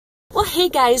Hey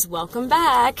guys, welcome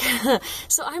back.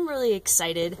 So I'm really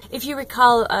excited. If you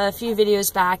recall a few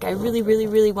videos back, I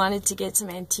really wanted to get some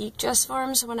antique dress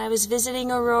forms when I was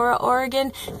visiting Aurora,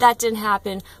 Oregon. That didn't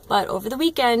happen, but over the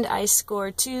weekend I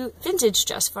scored 2 vintage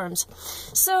dress forms.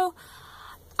 So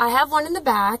I have one in the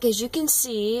back, as you can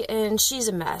see, and she's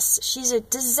a mess. She's a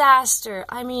disaster.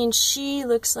 I mean, she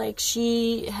looks like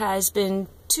she has been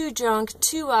too drunk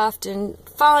too often,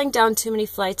 falling down too many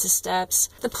flights of steps.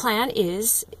 The plan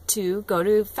is to go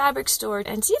to a fabric store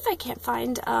and see if I can't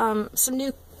find some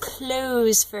new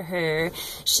clothes for her.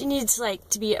 She needs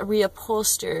to be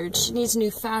reupholstered. She needs new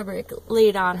fabric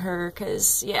laid on her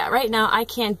because, yeah, right now I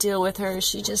can't deal with her.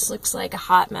 She just looks like a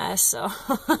hot mess. So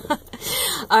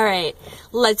all right,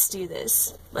 let's do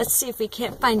this. Let's see if we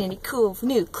can't find any cool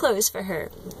new clothes for her.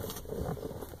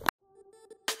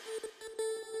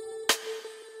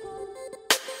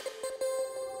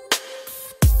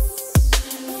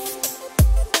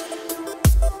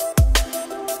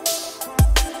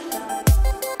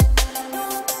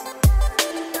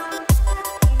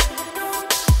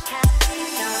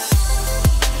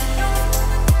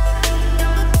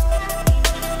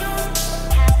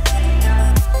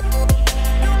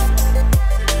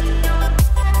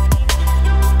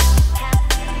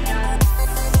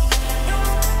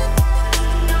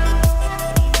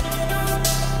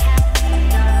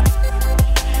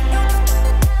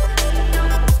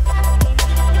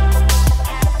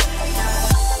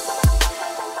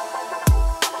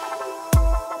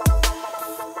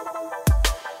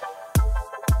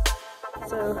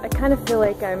 So I kind of feel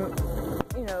like I'm,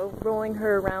 rolling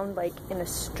her around like in a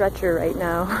stretcher right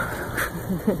now.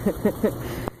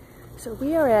 So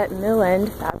we are at Mill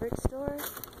End Fabric Store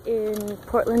in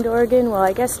Portland, Oregon. Well,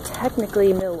 I guess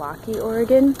technically Milwaukee,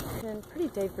 Oregon. And pretty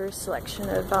diverse selection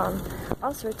of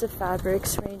all sorts of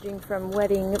fabrics, ranging from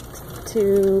wedding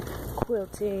to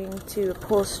quilting to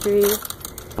upholstery.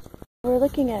 We're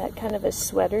looking at kind of a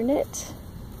sweater knit.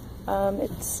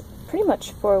 It's pretty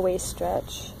much 4-way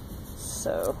stretch.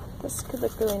 So this could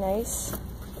look really nice.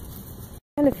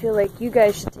 I kind of feel like you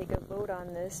guys should take a vote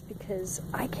on this because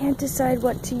I can't decide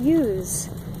what to use.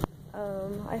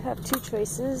 I have 2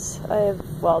 choices. I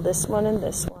have, well, this one and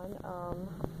this one.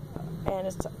 And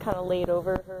it's kind of laid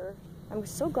over her. I'm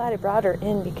so glad I brought her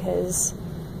in because,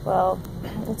 well,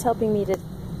 it's helping me to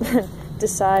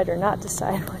decide or not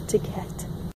decide what to get.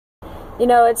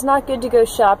 It's not good to go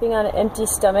shopping on an empty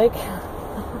stomach.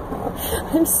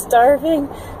 I'm starving.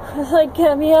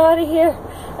 Get me out of here.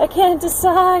 I can't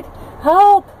decide.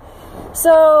 Help!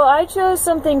 So I chose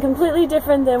something completely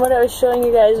different than what I was showing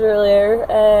you guys earlier.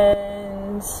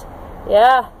 And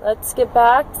yeah, let's get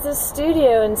back to the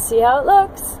studio and see how it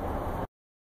looks.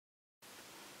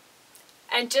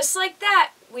 And just like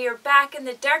that, we are back in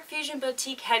the Dark Fusion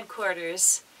Boutique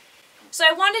headquarters. So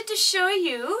I wanted to show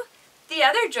you the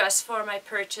other dress form I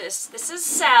purchased. This is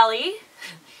Sally.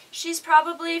 She's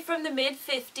probably from the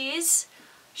mid-50s.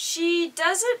 She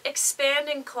doesn't expand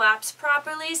and collapse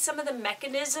properly. Some of the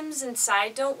mechanisms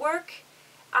inside don't work.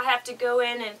 I have to go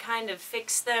in and kind of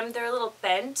fix them. They're a little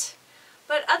bent.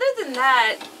 But other than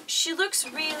that, she looks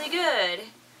really good.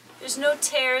 There's no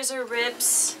tears or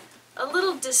rips. A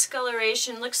little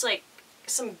discoloration. Looks like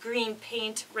some green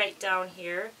paint right down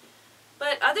here.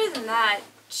 But other than that,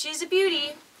 she's a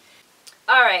beauty.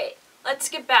 Alright, let's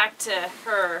get back to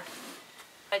her.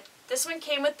 This one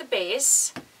came with the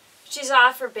base. She's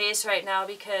off her base right now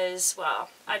because, well,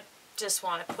 I just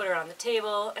want to put her on the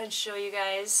table and show you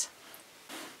guys.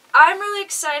 I'm really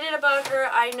excited about her.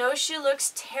 I know she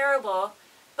looks terrible,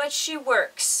 but she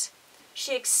works.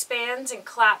 She expands and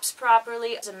claps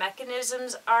properly. The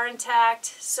mechanisms are intact,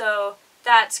 so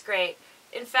that's great.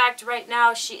 In fact, right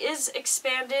now she is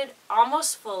expanded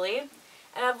almost fully,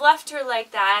 and I've left her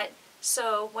like that,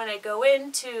 so when I go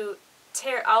in to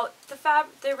tear out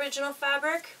the original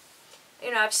fabric, I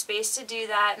have space to do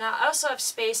that, and I also have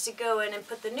space to go in and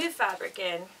put the new fabric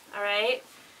in, alright?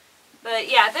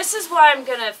 But yeah, this is why I'm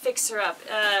gonna fix her up.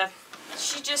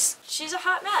 She's a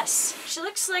hot mess. She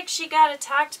looks like she got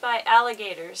attacked by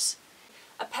alligators.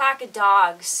 A pack of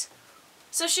dogs.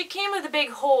 So she came with a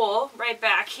big hole right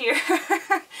back here.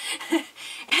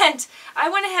 And I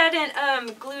went ahead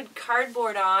and glued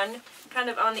cardboard on, kind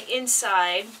of on the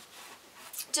inside,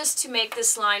 just to make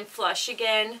this line flush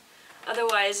again.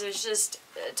 Otherwise, it was just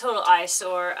a total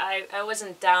eyesore. I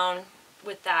wasn't down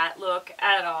with that look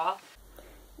at all.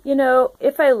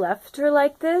 If I left her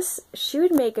like this, she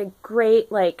would make a great,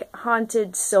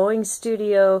 haunted sewing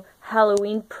studio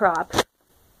Halloween prop.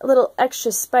 A little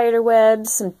extra spider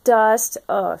webs, some dust.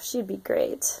 Oh, she'd be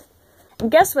great. And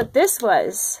guess what this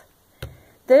was?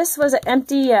 this was an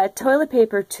empty toilet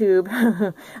paper tube.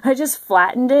 I just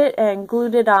flattened it and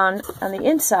glued it on the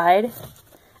inside,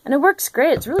 and it works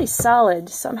great. It's really solid,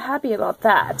 so I'm happy about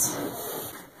that.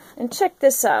 And check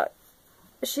this out.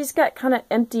 She's got kind of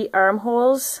empty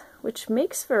armholes, which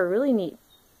makes for a really neat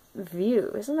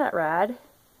view. Isn't that rad?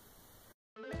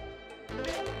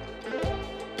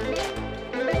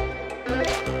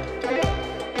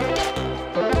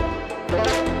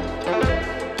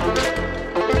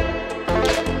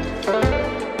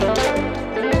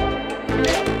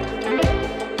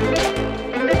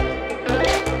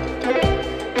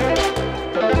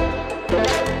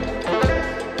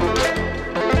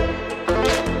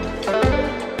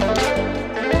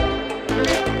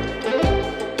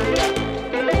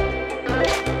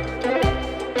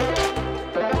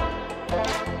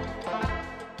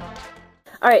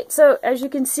 Alright, so as you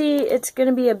can see, it's going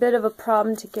to be a bit of a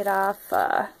problem to get off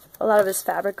a lot of this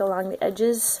fabric along the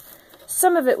edges.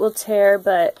 Some of it will tear,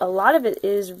 but a lot of it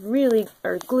is really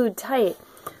glued tight.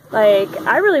 Like,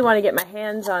 I really want to get my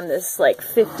hands on this like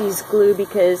 50s glue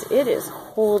because it is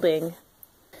holding.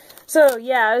 So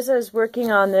yeah, as I was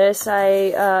working on this,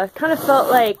 I kind of felt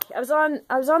like I was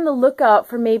on the lookout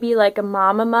for maybe like a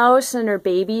mama mouse and her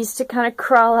babies to kind of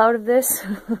crawl out of this.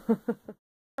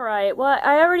 Alright, well,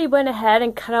 I already went ahead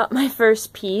and cut out my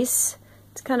first piece.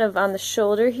 It's kind of on the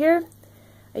shoulder here.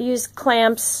 I used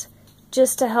clamps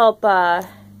just to help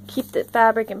keep the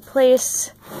fabric in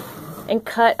place and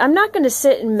cut. I'm not going to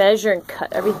sit and measure and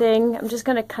cut everything. I'm just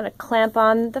going to kind of clamp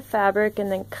on the fabric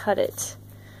and then cut it.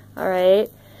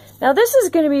 Alright, now this is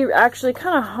going to be actually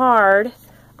kind of hard.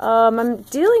 I'm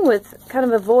dealing with kind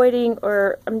of avoiding,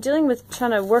 or I'm dealing with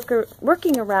trying to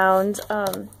working around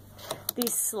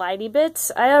these slidey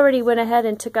bits. I already went ahead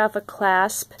and took off a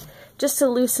clasp just to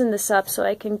loosen this up so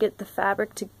I can get the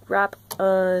fabric to wrap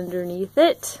underneath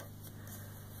it.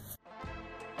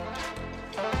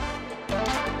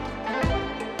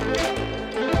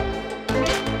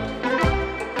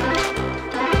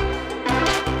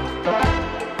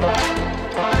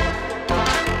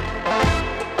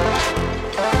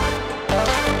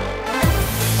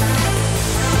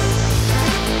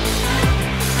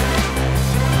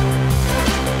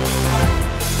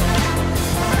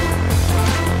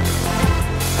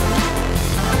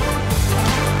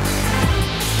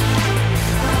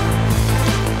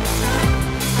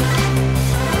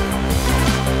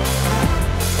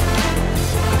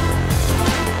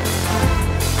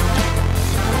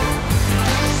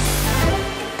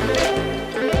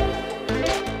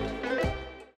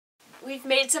 We've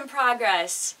made some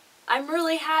progress. I'm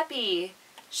really happy.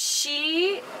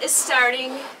 She is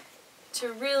starting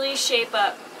to really shape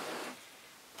up.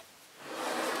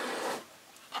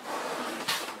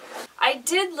 I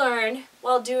did learn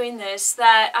while doing this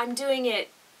that I'm doing it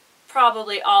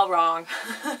probably all wrong.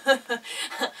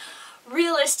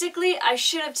 Realistically, I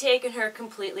should have taken her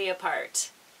completely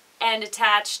apart and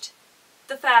attached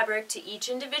the fabric to each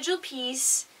individual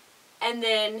piece and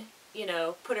then, you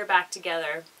know, put her back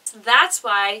together. That's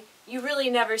why you really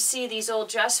never see these old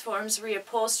dress forms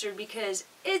reupholstered, because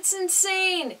it's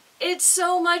insane. It's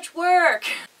so much work.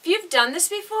 If you've done this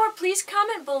before, please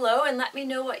comment below and let me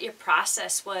know what your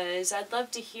process was. I'd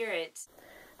love to hear it.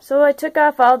 So I took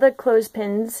off all the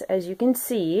clothespins, as you can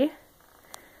see,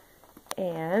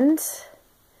 and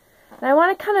I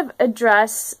want to kind of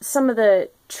address some of the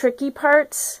tricky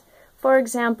parts. For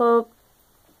example,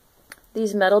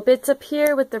 these metal bits up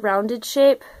here with the rounded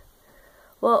shape.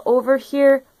 Well, over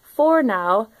here, for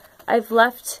now, I've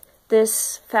left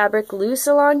this fabric loose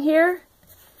along here.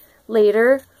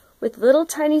 Later, with little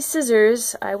tiny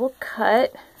scissors, I will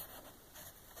cut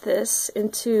this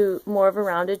into more of a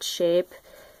rounded shape.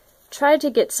 Try to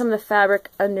get some of the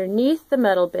fabric underneath the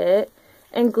metal bit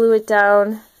and glue it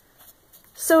down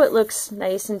so it looks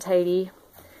nice and tidy.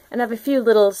 And I have a few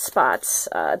little spots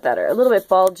that are a little bit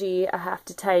bulgy I have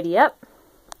to tidy up.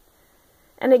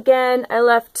 And again, I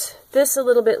left this a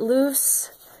little bit loose.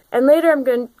 And later I'm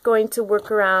going to work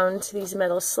around these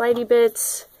metal slidey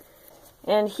bits.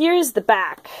 And here's the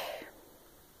back.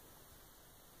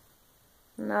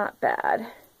 Not bad.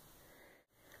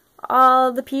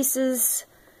 All the pieces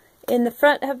in the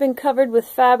front have been covered with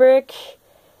fabric.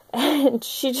 And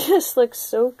she just looks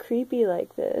so creepy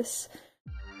like this.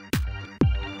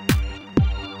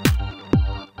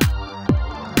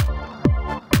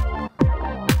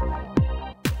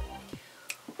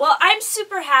 Well, I'm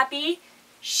super happy.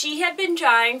 She had been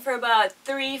drying for about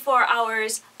 3-4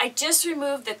 hours. I just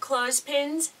removed the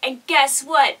clothespins, and guess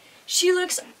what? She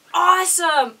looks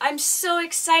awesome! I'm so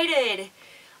excited.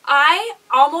 I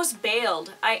almost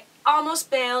bailed. I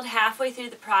almost bailed halfway through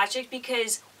the project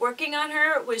because Working on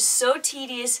her was so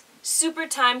tedious, super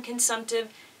time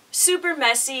consumptive, super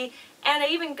messy, and I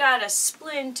even got a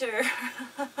splinter.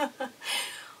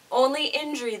 Only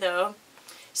injury though.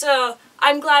 So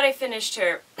I'm glad I finished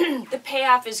her. The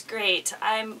payoff is great.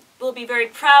 Will be very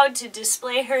proud to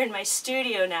display her in my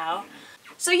studio now.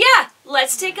 So yeah,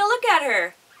 let's take a look at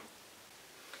her.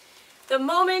 The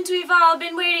moment we've all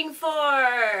been waiting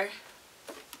for.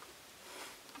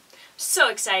 So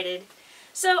excited.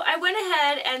 So I went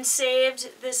ahead and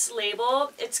saved this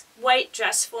label. It's white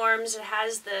dress forms. It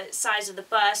has the size of the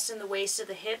bust and the waist of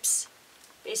the hips.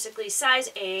 Basically size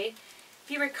A.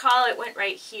 If you recall, it went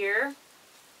right here.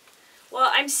 Well,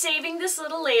 I'm saving this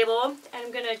little label, and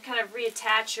I'm going to kind of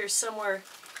reattach her somewhere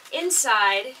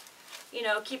inside. You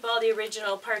know, keep all the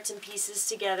original parts and pieces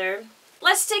together.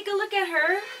 Let's take a look at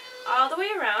her all the way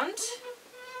around.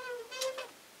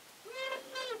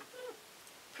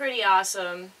 Pretty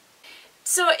awesome.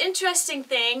 So, interesting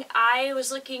thing, I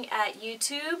was looking at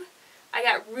YouTube. I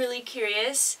got really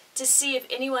curious to see if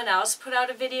anyone else put out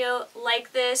a video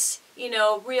like this, you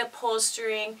know,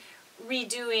 reupholstering,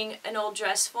 redoing an old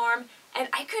dress form, and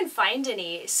I couldn't find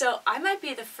any. So I might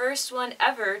be the first one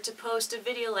ever to post a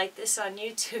video like this on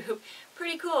YouTube.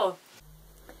 Pretty cool.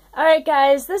 Alright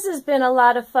guys, this has been a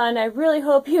lot of fun. I really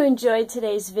hope you enjoyed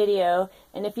today's video.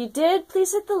 And if you did,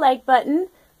 please hit the like button.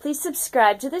 Please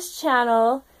subscribe to this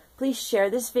channel. Please share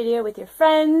this video with your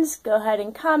friends. Go ahead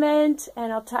and comment.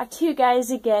 And I'll talk to you guys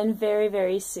again very,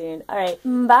 very soon. Alright,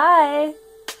 bye!